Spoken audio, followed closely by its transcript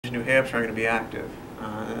into New Hampshire are going to be active,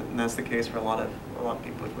 and that's the case for a lot of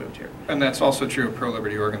people who've moved here. And that's also true of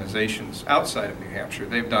pro-liberty organizations outside of New Hampshire.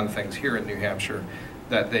 They've done things here in New Hampshire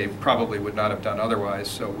that they probably would not have done otherwise.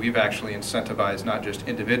 So we've actually incentivized not just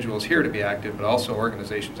individuals here to be active, but also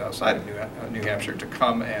organizations outside of New Hampshire to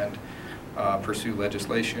come and pursue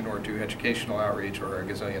legislation or do educational outreach or a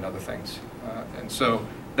gazillion other things. And so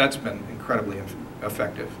that's been incredibly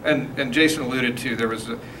effective. And Jason alluded to, there was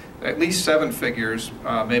at least 7 figures,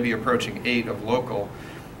 maybe approaching 8 of local.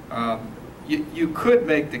 You could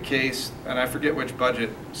make the case, and I forget which budget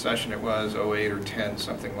session it was, 08 or 10,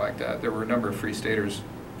 something like that. There were a number of Free Staters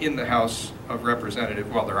in the House of Representatives,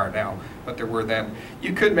 well, there are now, but there were then.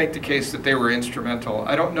 You could make the case that they were instrumental.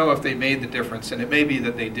 I don't know if they made the difference, and it may be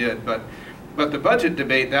that they did, but the budget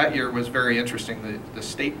debate that year was very interesting, the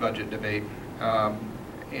state budget debate.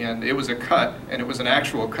 And it was a cut, and it was an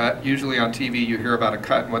actual cut. Usually on TV you hear about a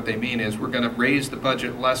cut, and what they mean is we're going to raise the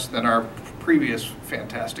budget less than our previous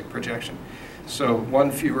fantastic projection. So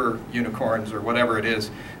 1 fewer unicorns or whatever it is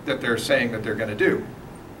that they're saying that they're going to do.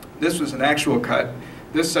 This was an actual cut.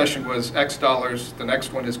 This session was X dollars, the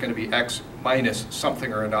next one is going to be X minus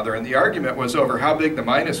something or another, and the argument was over how big the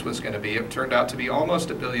minus was going to be. It turned out to be almost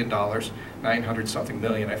 $1 billion, 900 something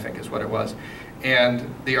million I think is what it was.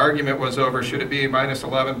 And the argument was over, should it be minus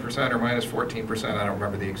 11% or minus 14%? I don't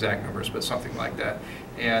remember the exact numbers, but something like that.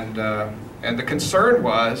 And the concern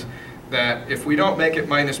was that if we don't make it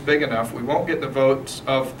minus big enough, we won't get the votes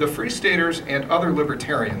of the Free Staters and other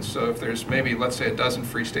libertarians. So if there's maybe, let's say, a dozen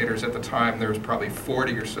Free Staters at the time, there was probably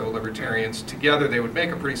 40 or so libertarians. Together, they would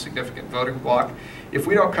make a pretty significant voting bloc. If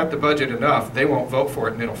we don't cut the budget enough, they won't vote for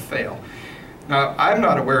it and it'll fail. Now, I'm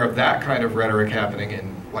not aware of that kind of rhetoric happening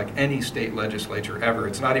in like any state legislature ever.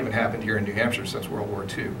 It's not even happened here in New Hampshire since World War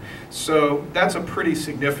II. So that's a pretty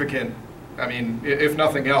significant, I mean, if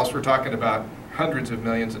nothing else, we're talking about hundreds of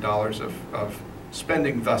millions of dollars of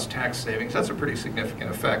spending, thus tax savings. That's a pretty significant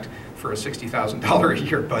effect for a $60,000 a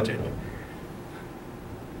year budget.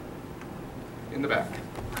 In the back. This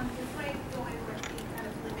might go in with the kind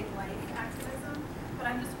of living life activism, but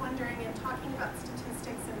I'm just wondering, in talking about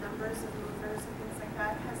statistics and numbers of movers and things like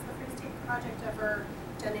that, has the Free State Project ever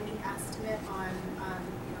done any estimate on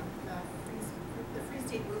you know, the Free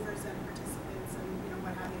State movers and participants and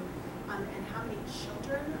what have you, and how many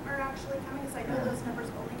children are actually coming? Because I know those numbers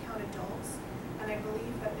only count adults, and I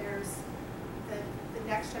believe that there's the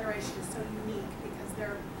next generation is so unique because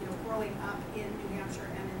they're growing up in New Hampshire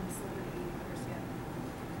and in this Liberty understand.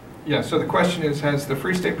 Yeah. So the question is, has the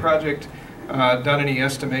Free State Project done any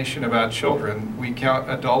estimation about children? We count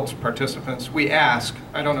adults, participants. We ask,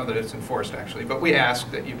 I don't know that it's enforced actually, but we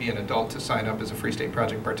ask that you be an adult to sign up as a Free State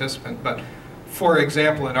Project participant. But for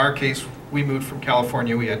example, in our case, we moved from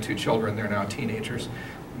California. We had 2 children. They're now teenagers.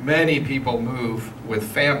 Many people move with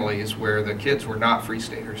families where the kids were not Free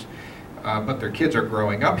Staters, but their kids are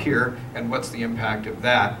growing up here, and what's the impact of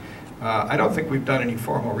that? I don't think we've done any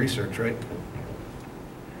formal research, right?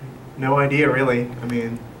 No idea, really. I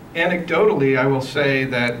mean, anecdotally, I will say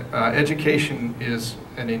that education is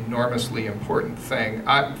an enormously important thing.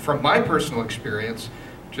 From my personal experience,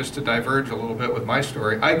 just to diverge a little bit with my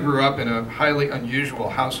story, I grew up in a highly unusual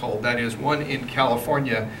household, that is, one in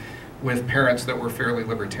California with parents that were fairly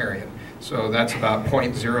libertarian. So that's about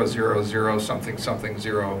 0.000 something something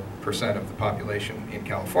 0% of the population in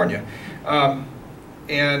California.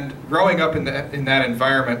 And growing up in that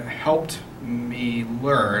environment helped me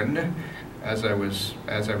learn, as I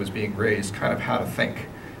was being raised, kind of how to think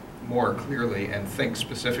more clearly and think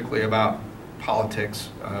specifically about politics,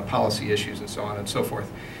 policy issues, and so on and so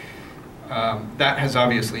forth. That has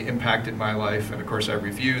obviously impacted my life, and of course I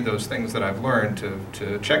review those things that I've learned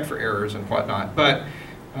to check for errors and whatnot. But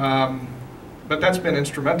that's been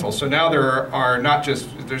instrumental. So now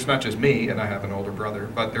there's not just me, and I have an older brother,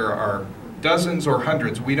 but there are dozens or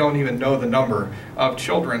hundreds, we don't even know the number, of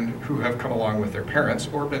children who have come along with their parents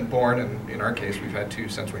or been born, and in our case we've had 2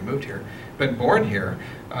 since we moved here, been born here.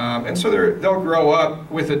 And so they'll grow up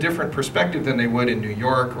with a different perspective than they would in New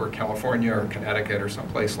York or California or Connecticut or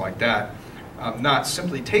someplace like that. Not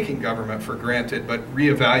simply taking government for granted, but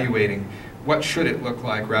reevaluating what should it look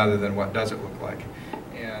like rather than what does it look like.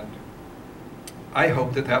 And I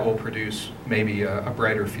hope that will produce maybe a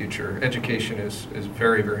brighter future. Education is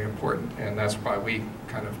very, very important, and that's why we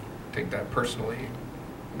kind of take that personally,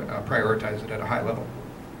 prioritize it at a high level.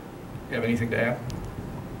 You have anything to add?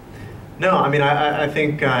 no, I mean, I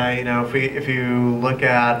think if you look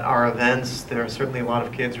at our events, there are certainly a lot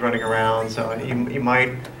of kids running around. So you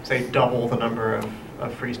might say double the number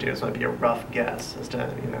of Free Staters. Might be a rough guess as to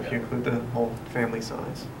if you include the whole family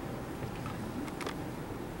size.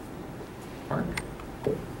 Mark?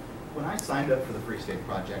 signed up for the Free State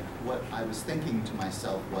Project, what I was thinking to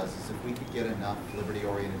myself was is if we could get enough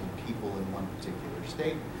liberty-oriented people in one particular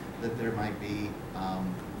state, that there might be,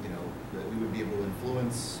 that we would be able to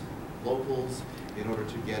influence locals in order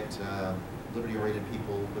to get liberty-oriented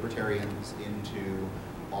people, libertarians, into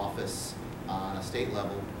office on a state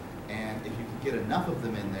level. And if you could get enough of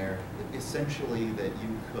them in there, that essentially that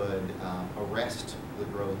you could arrest the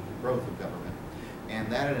growth of government. And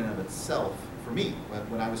that in and of itself, for me,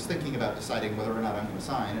 when I was thinking about deciding whether or not I'm going to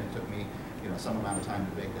sign, and it took me some amount of time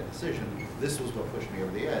to make that decision, this was what pushed me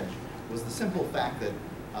over the edge, was the simple fact that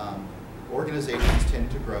organizations tend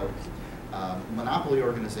to grow. Monopoly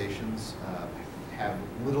organizations have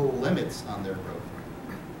little limits on their growth.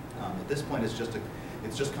 At this point, it's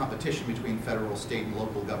just competition between federal, state, and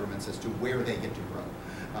local governments as to where they get to grow,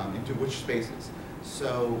 into which spaces.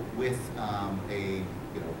 So with a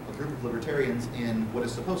group of libertarians in what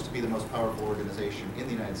is supposed to be the most powerful organization in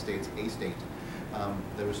the United States, a state,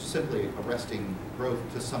 that was simply arresting growth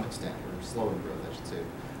to some extent, or slowing growth, I should say,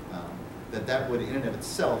 that would in and of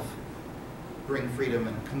itself bring freedom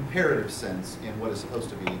in a comparative sense in what is supposed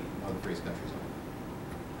to be one of the freest countries on earth.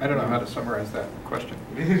 I don't know how to summarize that question.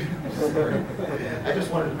 I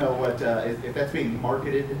just wanted to know what if that's being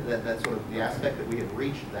marketed, that's sort of the aspect that we had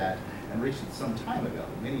reached that, and reached it some time ago,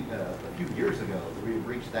 a few years ago, that we had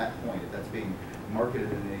reached that point, if that's being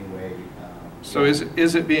marketed in any way. So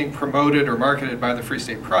is it being promoted or marketed by the Free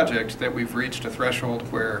State Project that we've reached a threshold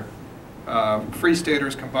where Free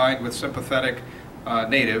Staters combined with sympathetic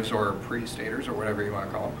natives, or pre-staters, or whatever you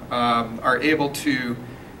want to call them, are able to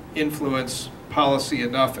influence policy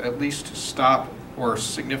enough at least to stop or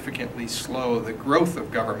significantly slow the growth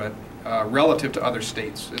of government relative to other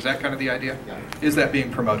states? Is that kind of the idea? Yeah. Is that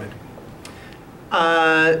being promoted?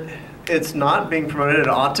 It's not being promoted. It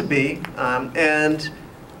ought to be. And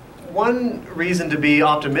one reason to be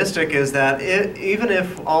optimistic is that even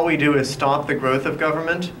if all we do is stop the growth of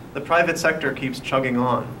government, the private sector keeps chugging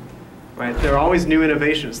on. Right? There are always new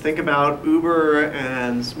innovations. Think about Uber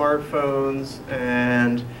and smartphones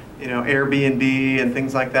and Airbnb and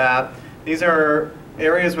things like that. These are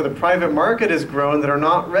areas where the private market has grown that are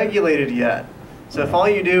not regulated yet. So if all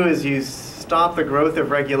you do is you stop the growth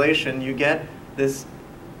of regulation, you get this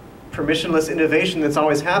permissionless innovation that's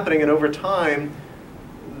always happening, and over time,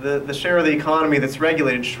 the share of the economy that's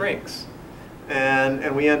regulated shrinks,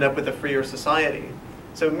 and we end up with a freer society.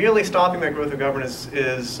 So merely stopping that growth of government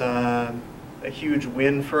is a huge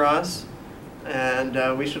win for us,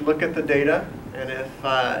 and we should look at the data, and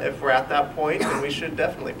if we're at that point, then we should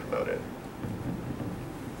definitely promote it.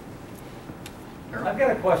 I've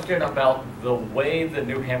got a question about the way the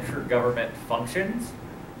New Hampshire government functions,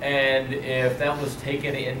 and if that was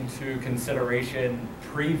taken into consideration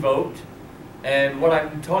pre-vote. And what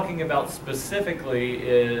I'm talking about specifically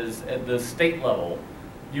is at the state level.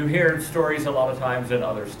 You hear stories a lot of times in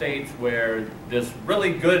other states where this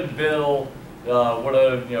really good bill would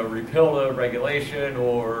have repealed a regulation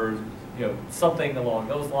or something along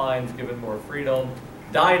those lines, given more freedom,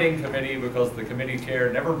 died in committee because the committee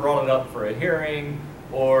chair never brought it up for a hearing,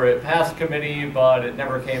 or it passed committee but it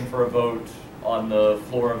never came for a vote on the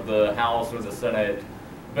floor of the House or the Senate.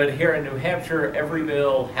 But here in New Hampshire, every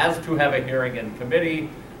bill has to have a hearing in committee,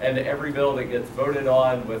 and every bill that gets voted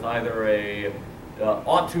on with either a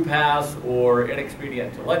ought to pass or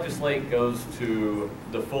inexpedient to legislate goes to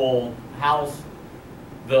the full House.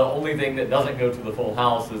 The only thing that doesn't go to the full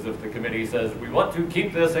House is if the committee says, we want to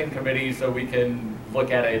keep this in committee so we can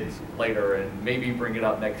look at it later and maybe bring it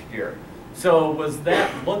up next year. So was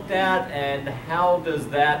that looked at, and how does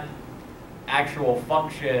that actual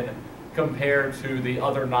function compared to the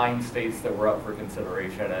other 9 states that were up for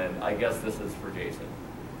consideration? And I guess this is for Jason.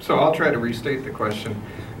 So I'll try to restate the question,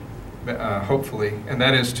 hopefully, and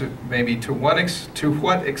that is to what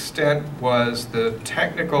extent was the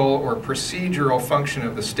technical or procedural function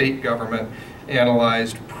of the state government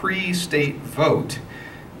analyzed pre-state vote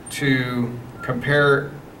to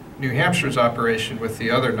compare New Hampshire's operation with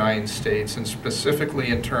the other 9 states, and specifically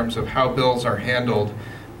in terms of how bills are handled,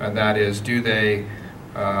 and that is, do they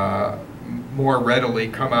more readily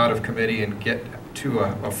come out of committee and get to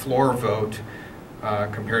a floor vote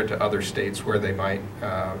compared to other states where they might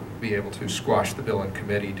be able to squash the bill in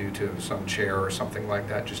committee due to some chair or something like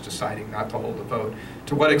that just deciding not to hold a vote.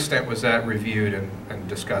 To what extent was that reviewed and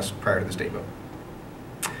discussed prior to the state vote?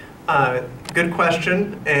 Good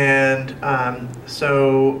question, and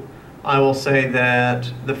so I will say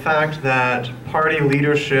that the fact that party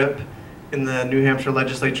leadership in the New Hampshire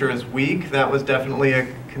legislature is weak, that was definitely a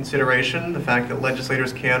consideration. The fact that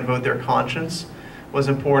legislators can vote their conscience was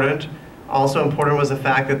important. Also important was the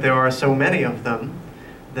fact that there are so many of them.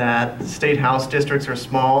 that state house districts are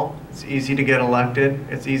small. It's easy to get elected.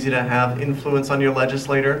 It's easy to have influence on your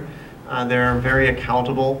legislator. They're very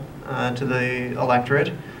accountable to the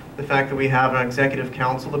electorate. The fact that we have an executive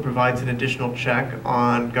council that provides an additional check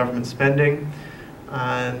on government spending.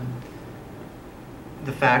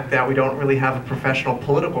 The fact that we don't really have a professional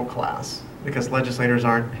political class because legislators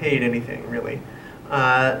aren't paid anything really.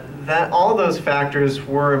 That all those factors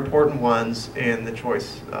were important ones in the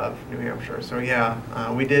choice of New Hampshire. So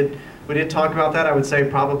yeah, we did talk about that. I would say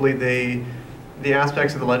probably the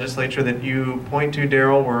aspects of the legislature that you point to,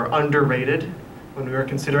 Daryl, were underrated when we were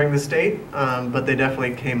considering the state, but they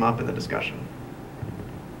definitely came up in the discussion.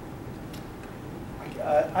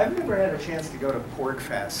 I've never had a chance to go to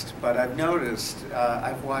PorcFest, but I've noticed,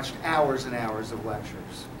 I've watched hours and hours of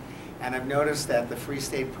lectures, and I've noticed that the Free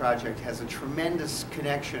State Project has a tremendous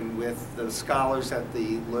connection with the scholars at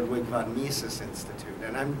the Ludwig von Mises Institute,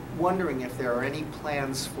 and I'm wondering if there are any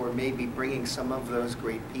plans for maybe bringing some of those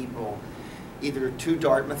great people either to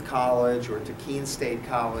Dartmouth College or to Keene State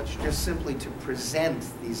College, just simply to present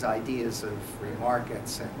these ideas of free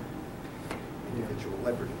markets and individual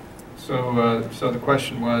liberty. So, so the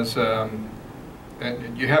question was,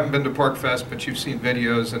 you haven't been to PorcFest, but you've seen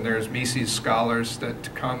videos, and there's Mises scholars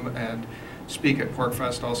that come and speak at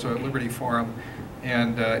PorcFest, also at Liberty Forum.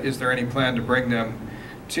 And is there any plan to bring them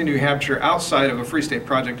to New Hampshire outside of a Free State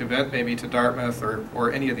Project event, maybe to Dartmouth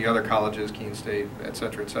or any of the other colleges, Keene State, et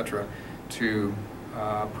cetera, to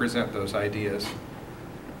present those ideas?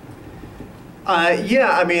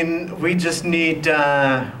 Yeah, I mean, we just need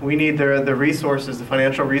the resources, the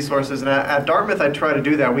financial resources. And at Dartmouth, I try to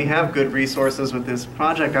do that. We have good resources with this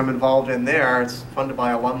project I'm involved in there. It's funded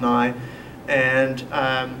by alumni. And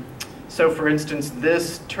so, for instance,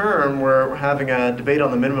 this term, we're having a debate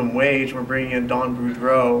on the minimum wage. We're bringing in Don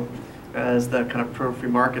Boudreau as the kind of pro-free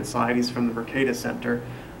market side. He's from the Mercatus Center.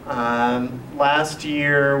 Last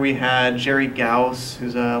year, we had Jerry Gauss,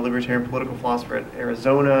 who's a libertarian political philosopher at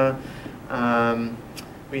Arizona.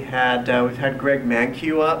 We've had Greg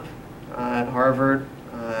Mankiw up at Harvard,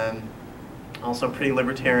 also pretty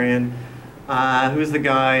libertarian. Who's the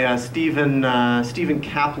guy? Stephen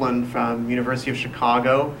Kaplan from University of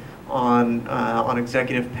Chicago on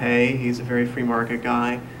executive pay. He's a very free market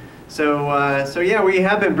guy. So yeah, we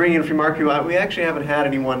have been bringing free market. We actually haven't had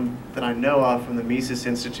anyone that I know of from the Mises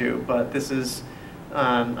Institute, but this is.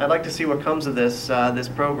 I'd like to see what comes of this this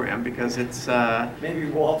program because it's maybe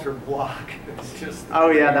Walter Block. It's just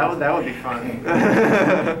oh yeah, that would be fun.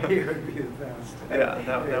 He would be the best. Yeah,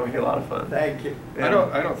 that would be a lot of fun. Thank you. Yeah.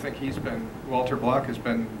 I don't think Walter Block has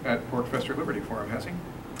been at PorcFest or Liberty Forum, has he?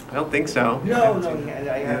 I don't think so. No,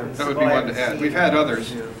 I haven't. That would be one to add. We've had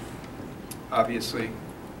others, obviously.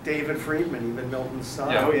 David Friedman, even Milton's son.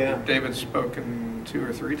 Yeah, oh yeah. David's spoken 2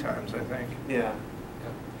 or 3 times, I think. Yeah.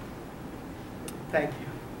 Thank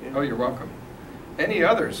you. Oh, you're welcome. Any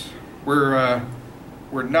others? We're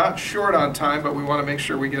not short on time, but we want to make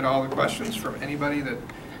sure we get all the questions from anybody that,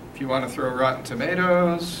 if you want to throw rotten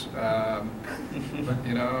tomatoes,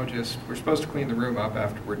 you know, just, we're supposed to clean the room up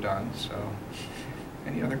after we're done, so.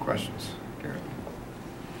 Any other questions? Garret?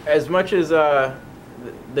 As much as the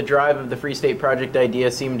drive of the Free State Project idea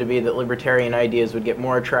seemed to be that libertarian ideas would get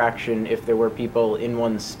more traction if there were people in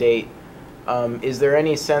one state, is there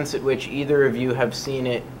any sense at which either of you have seen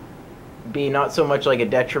it be not so much like a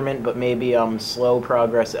detriment, but maybe slow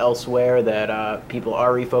progress elsewhere, that people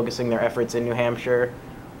are refocusing their efforts in New Hampshire?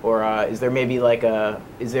 Or is there maybe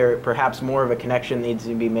is there perhaps more of a connection needs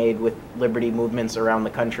to be made with liberty movements around the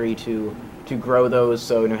country to grow those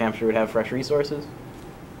so New Hampshire would have fresh resources?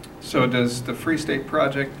 So does the Free State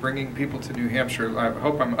Project bringing people to New Hampshire, I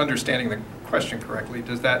hope I'm understanding the question correctly,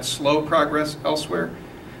 does that slow progress elsewhere?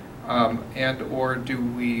 And or do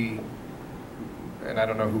we, and I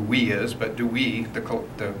don't know who we is, but do we,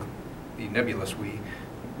 the nebulous we,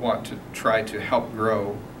 want to try to help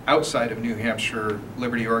grow outside of New Hampshire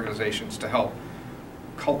liberty organizations to help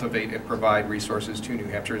cultivate and provide resources to New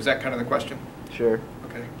Hampshire? Is that kind of the question? Sure.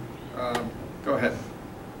 Okay. Go ahead.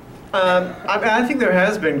 I think there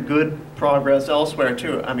has been good progress elsewhere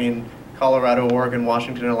too. I mean, Colorado, Oregon,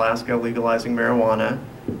 Washington, and Alaska legalizing marijuana.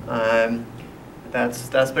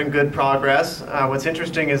 That's been good progress. What's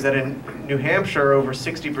interesting is that in New Hampshire, over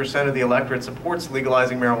 60% of the electorate supports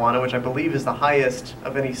legalizing marijuana, which I believe is the highest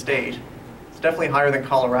of any state. It's definitely higher than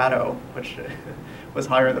Colorado, which was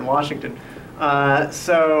higher than Washington. But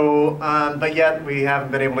yet we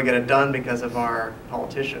haven't been able to get it done because of our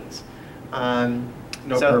politicians.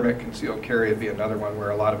 No permit concealed carry would be another one where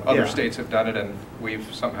a lot of other states have done it and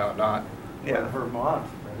we've somehow not. Yeah. Vermont,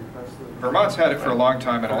 right across the Vermont's had it for a long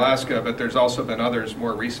time in Alaska, but there's also been others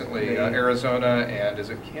more recently, Arizona and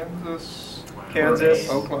is it Kansas? Kansas,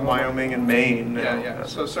 Oklahoma, Wyoming, and Maine. Yeah.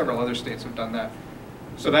 So several other states have done that.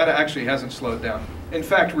 So that actually hasn't slowed down. In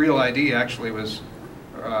fact, Real ID actually was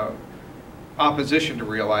opposition to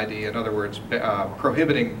Real ID, in other words,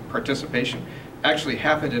 prohibiting participation, actually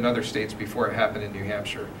happened in other states before it happened in New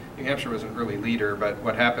Hampshire. New Hampshire was an early leader, but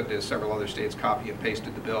what happened is several other states copy and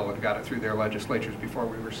pasted the bill and got it through their legislatures before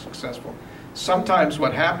we were successful. Sometimes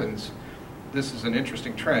what happens, this is an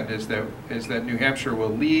interesting trend, is that New Hampshire will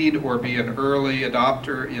lead or be an early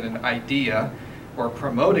adopter in an idea or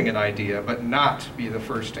promoting an idea, but not be the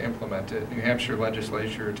first to implement it. New Hampshire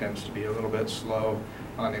legislature tends to be a little bit slow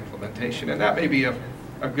on implementation, and that may be a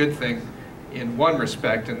good thing in one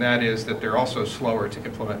respect, and that is that they're also slower to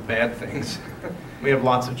implement bad things. We have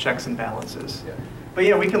lots of checks and balances. Yeah. But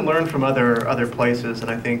yeah, we can learn from other places,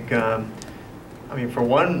 and I think, I mean, for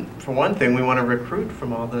one thing, we want to recruit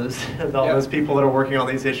from all those those people that are working on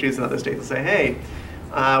these issues in other states and say, hey,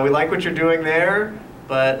 we like what you're doing there,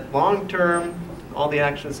 but long term, all the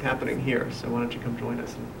action is happening here. So why don't you come join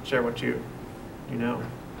us and share what you know.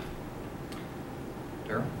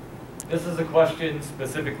 Darryl? This is a question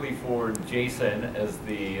specifically for Jason as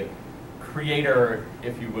the creator,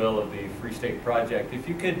 if you will, of the Free State Project. If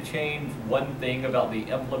you could change one thing about the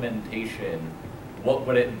implementation, what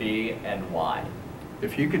would it be and why?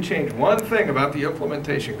 If you could change one thing about the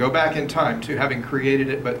implementation, go back in time to having created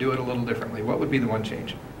it but do it a little differently, what would be the one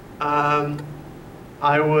change?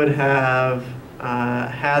 I would have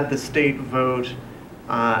had the state vote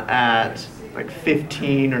at like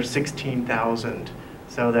 15 or 16,000,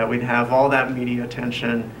 so that we'd have all that media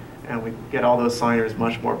attention and we'd get all those signers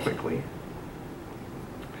much more quickly.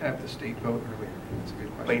 Have the state vote earlier. That's a good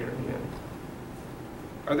question. Later,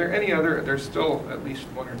 yeah. Are there any other, there's still at least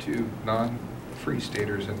one or two non-free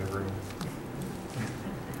staters in the room.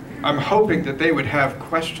 I'm hoping that they would have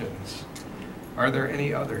questions. Are there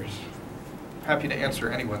any others? Happy to answer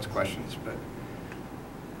anyone's questions, but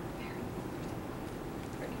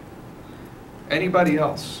thank you. Anybody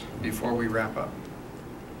else before we wrap up?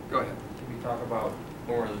 Go ahead. Can we talk about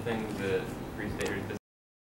more of the things that Free Staters